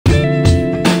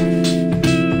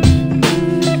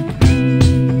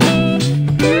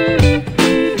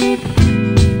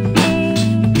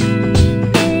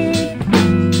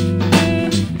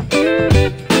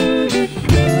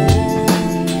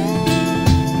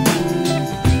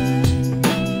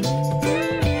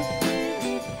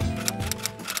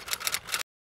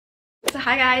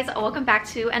Hi guys, welcome back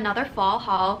to another fall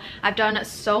haul. I've done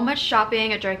so much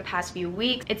shopping during the past few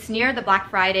weeks. It's near the Black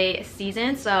Friday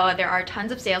season, so there are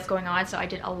tons of sales going on, so I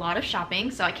did a lot of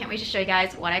shopping, so I can't wait to show you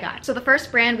guys what I got. So the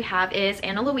first brand we have is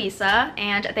Ana Luisa,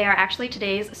 and they are actually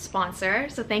today's sponsor,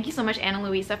 so thank you so much Ana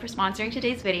Luisa for sponsoring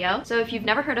today's video. So if you've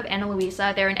never heard of Ana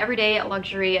Luisa, they're an everyday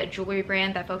luxury jewelry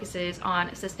brand that focuses on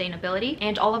sustainability,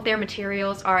 and all of their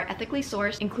materials are ethically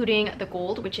sourced, including the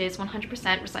gold, which is 100%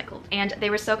 recycled. And they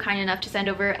were so kind enough to send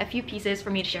over a few pieces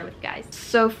for me to share with you guys.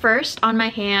 So first on my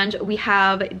hand we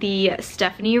have the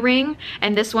Stephanie ring,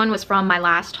 and this one was from my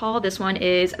last haul. This one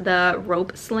is the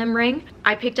rope slim ring.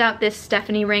 I picked out this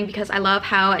Stephanie ring because I love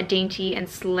how dainty and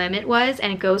slim it was,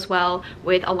 and it goes well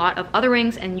with a lot of other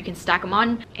rings and you can stack them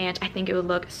on, and I think it would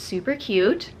look super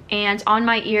cute. And on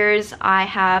my ears I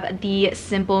have the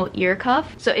simple ear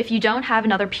cuff. So if you don't have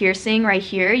another piercing right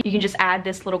here, you can just add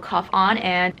this little cuff on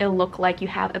and it'll look like you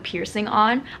have a piercing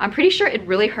on. I'm pretty sure it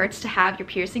really hurts to have your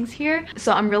piercings here,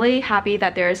 so I'm really happy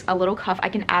that there's a little cuff I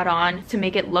can add on to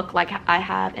make it look like I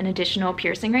have an additional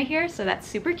piercing right here, so that's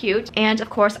super cute. And of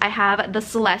course I have the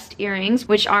Celeste earrings,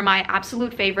 which are my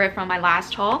absolute favorite from my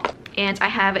last haul. And I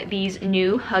have these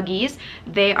new Huggies.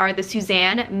 They are the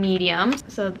Suzanna mediums.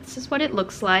 So this is what it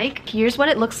looks like. Here's what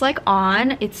it looks like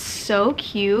on. It's so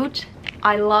cute.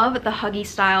 I love the Huggy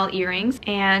style earrings,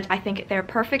 and I think they're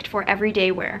perfect for everyday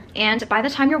wear. And by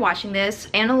the time you're watching this,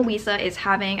 Ana Luisa is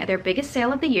having their biggest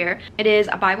sale of the year. It is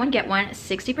a buy one get one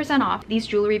 60% off. These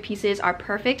jewelry pieces are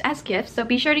perfect as gifts, so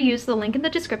be sure to use the link in the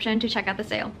description to check out the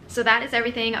sale. So that is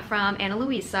everything from Ana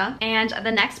Luisa. And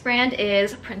the next brand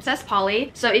is Princess Polly.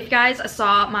 So if you guys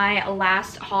saw my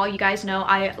last haul, you guys know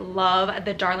I love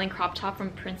the Darling crop top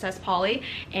from Princess Polly,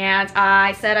 and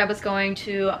I said I was going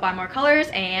to buy more colors,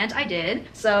 and I did.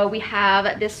 So we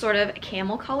have this sort of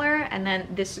camel color, and then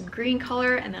this green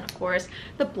color, and then of course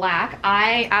the black.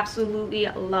 I absolutely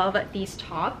love these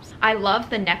tops. I love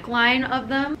the neckline of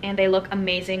them, and they look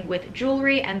amazing with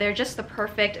jewelry, and they're just the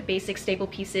perfect basic staple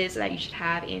pieces that you should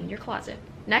have in your closet.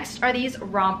 Next are these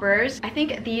rompers. I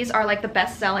think these are like the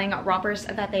best-selling rompers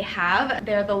that they have.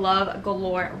 They're the Love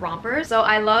Galore rompers. So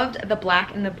I loved the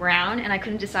black and the brown, and I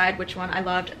couldn't decide which one I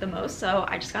loved the most, so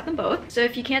I just got them both. So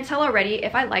if you can't tell already,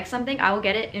 if I like something, I will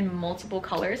get it in multiple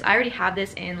colors. I already have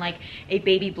this in like a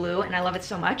baby blue, and I love it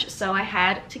so much, so I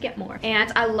had to get more.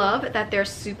 And I love that they're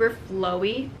super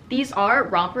flowy. These are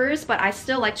rompers, but I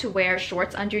still like to wear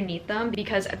shorts underneath them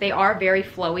because they are very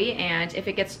flowy, and if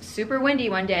it gets super windy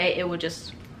one day, it will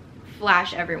just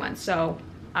flash everyone, so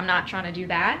I'm not trying to do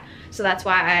that. So that's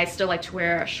why I still like to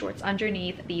wear shorts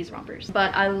underneath these rompers.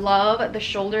 But I love the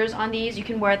shoulders on these. You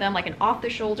can wear them like an off the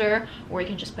shoulder, or you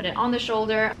can just put it on the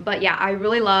shoulder. But yeah, I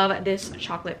really love this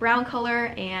chocolate brown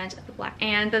color and the black.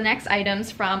 And the next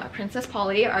items from Princess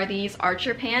Polly are these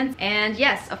Archer pants. And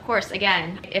yes, of course,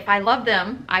 again, if I love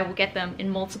them, I will get them in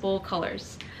multiple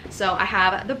colors. So I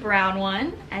have the brown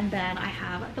one, and then I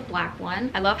have the black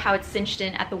one. I love how it's cinched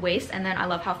in at the waist, and then I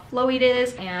love how flowy it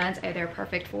is, and they're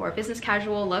perfect for business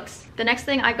casual looks. The next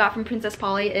thing I got from Princess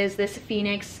Polly is this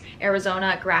Phoenix,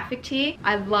 Arizona graphic tee.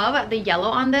 I love the yellow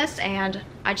on this, and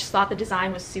I just thought the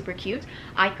design was super cute.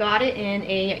 I got it in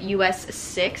a US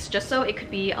 6 just so it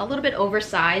could be a little bit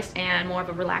oversized and more of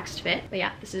a relaxed fit. But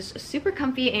yeah, this is super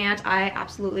comfy, and I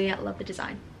absolutely love the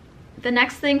design. The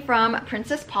next thing from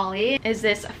Princess Polly is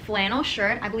this flannel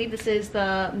shirt. I believe this is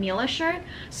the Mila shirt.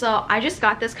 So I just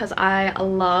got this because I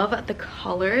love the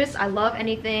colors. I love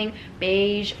anything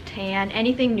beige, tan,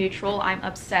 anything neutral I'm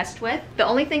obsessed with. The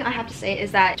only thing I have to say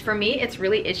is that for me, it's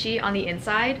really itchy on the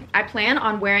inside. I plan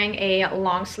on wearing a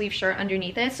long sleeve shirt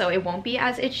underneath it, so it won't be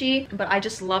as itchy, but I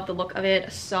just love the look of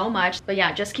it so much. But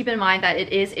yeah, just keep in mind that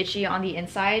it is itchy on the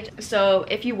inside. So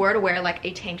if you were to wear like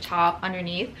a tank top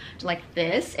underneath like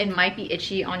this, it might be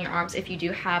itchy on your arms if you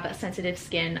do have a sensitive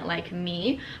skin like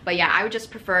me. But yeah, I would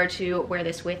just prefer to wear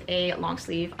this with a long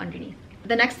sleeve underneath.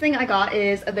 The next thing I got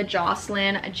is the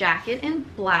Jocelyn jacket in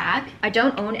black. I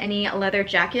don't own any leather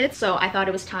jackets, so I thought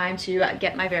it was time to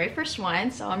get my very first one.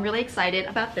 So I'm really excited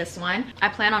about this one. I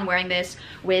plan on wearing this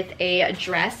with a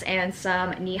dress and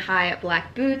some knee-high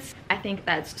black boots. I think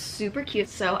that's super cute,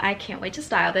 so I can't wait to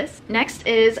style this. Next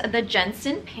is the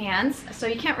Jensen pants. So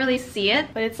you can't really see it,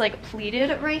 but it's like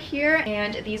pleated right here,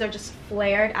 and these are just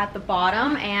flared at the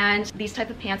bottom, and these type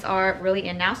of pants are really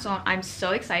in now, so I'm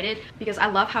so excited because I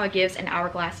love how it gives an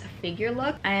hourglass figure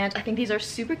look, and I think these are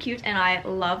super cute, and I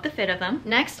love the fit of them.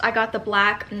 Next, I got the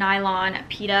black nylon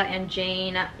Peta and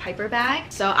Jane Piper bag.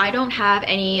 So I don't have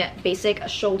any basic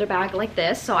shoulder bag like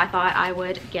this, so I thought I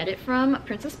would get it from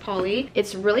Princess Polly.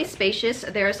 It's really spacious spacious.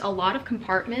 There's a lot of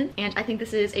compartments, and I think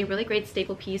this is a really great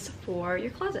staple piece for your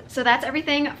closet. So that's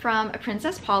everything from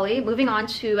Princess Polly. Moving on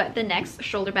to the next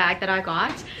shoulder bag that I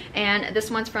got, and this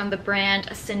one's from the brand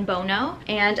Sinbono,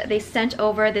 and they sent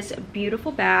over this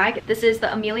beautiful bag. This is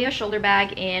the Amelia shoulder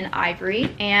bag in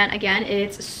ivory, and again,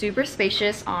 it's super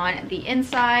spacious on the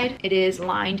inside. It is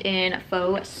lined in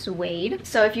faux suede.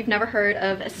 So if you've never heard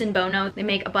of Sinbono, they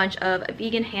make a bunch of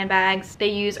vegan handbags. They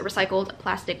use recycled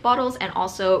plastic bottles and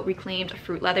also reclaimed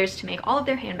fruit leathers to make all of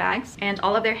their handbags, and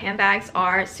all of their handbags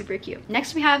are super cute.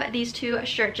 Next, we have these two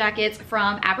shirt jackets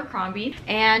from Abercrombie,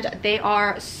 and they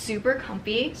are super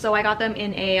comfy. So I got them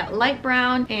in a light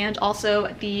brown and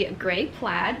also the gray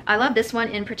plaid. I love this one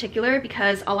in particular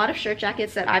because a lot of shirt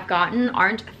jackets that I've gotten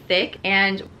aren't thick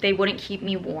and they wouldn't keep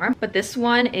me warm, but this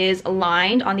one is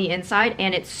lined on the inside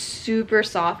and it's super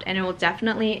soft and it will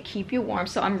definitely keep you warm.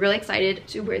 So I'm really excited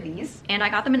to wear these, and I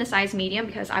got them in a size medium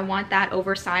because I want that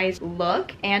oversized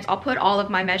look, and I'll put all of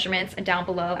my measurements down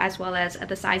below as well as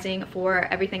the sizing for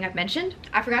everything I've mentioned.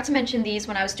 I forgot to mention these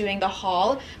when I was doing the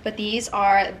haul, but these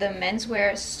are the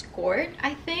menswear skirt,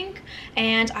 I think,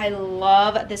 and I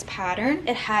love this pattern.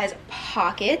 It has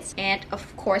pockets and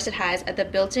of course it has the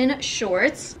built-in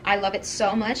shorts. I love it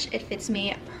so much. It fits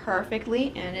me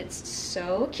perfectly and it's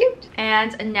so cute.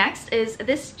 And next is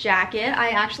this jacket. I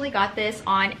actually got this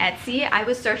on Etsy. I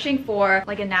was searching for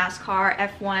like a NASCAR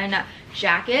F1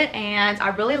 jacket and I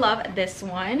really love this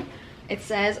one. It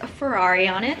says Ferrari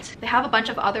on it. They have a bunch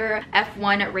of other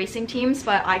F1 racing teams,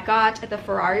 but I got the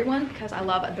Ferrari one because I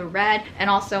love the red, and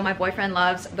also my boyfriend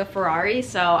loves the Ferrari,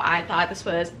 so I thought this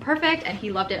was perfect and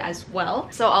he loved it as well.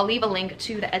 So I'll leave a link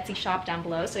to the Etsy shop down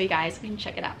below so you guys can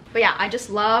check it out. But yeah, I just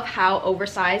love how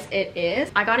oversized it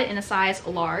is. I got it in a size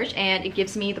large and it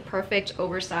gives me the perfect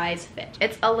oversized fit.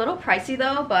 It's a little pricey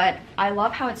though, but I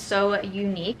love how it's so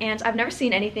unique and I've never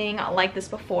seen anything like this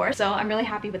before, so I'm really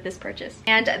happy with this purchase.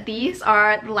 And these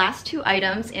are the last two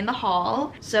items in the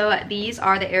haul. So these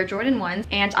are the Air Jordan 1s,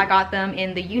 and I got them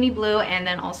in the uni blue and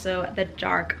then also the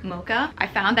dark mocha. I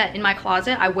found that in my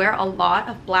closet I wear a lot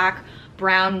of black,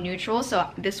 brown, neutral, so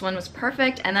this one was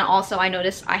perfect. And then also I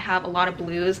noticed I have a lot of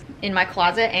blues in my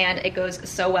closet and it goes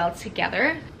so well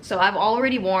together. So I've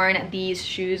already worn these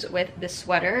shoes with this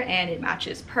sweater and it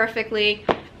matches perfectly.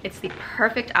 It's the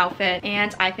perfect outfit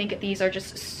and I think these are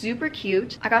just super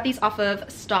cute. I got these off of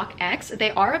StockX. They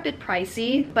are a bit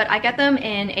pricey, but I get them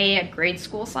in a grade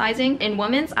school sizing. In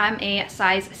women's, I'm a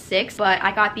size 6, but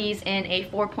I got these in a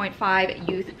 4.5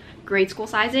 youth grade school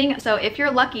sizing. So if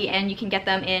you're lucky and you can get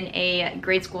them in a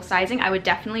grade school sizing, I would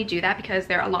definitely do that because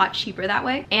they're a lot cheaper that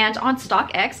way. And on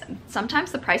StockX,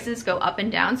 sometimes the prices go up and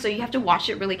down, so you have to watch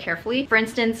it really carefully. For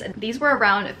instance, these were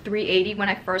around $380 when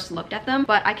I first looked at them,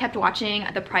 but I kept watching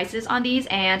the prices on these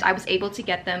and I was able to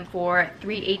get them for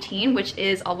 $318, which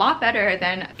is a lot better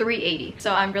than $380.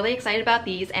 So I'm really excited about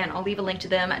these and I'll leave a link to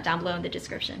them down below in the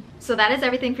description. So that is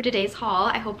everything for today's haul.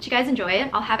 I hope you guys enjoy it.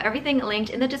 I'll have everything linked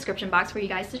in the description box for you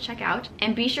guys to check out,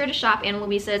 and be sure to shop Ana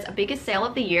Luisa's biggest sale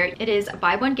of the year. It is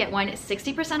buy one get one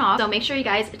 60% off, so make sure you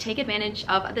guys take advantage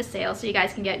of the sale so you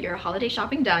guys can get your holiday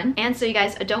shopping done and so you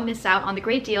guys don't miss out on the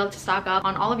great deal to stock up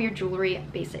on all of your jewelry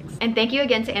basics. And thank you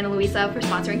again to Ana Luisa for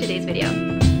sponsoring today's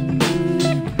video.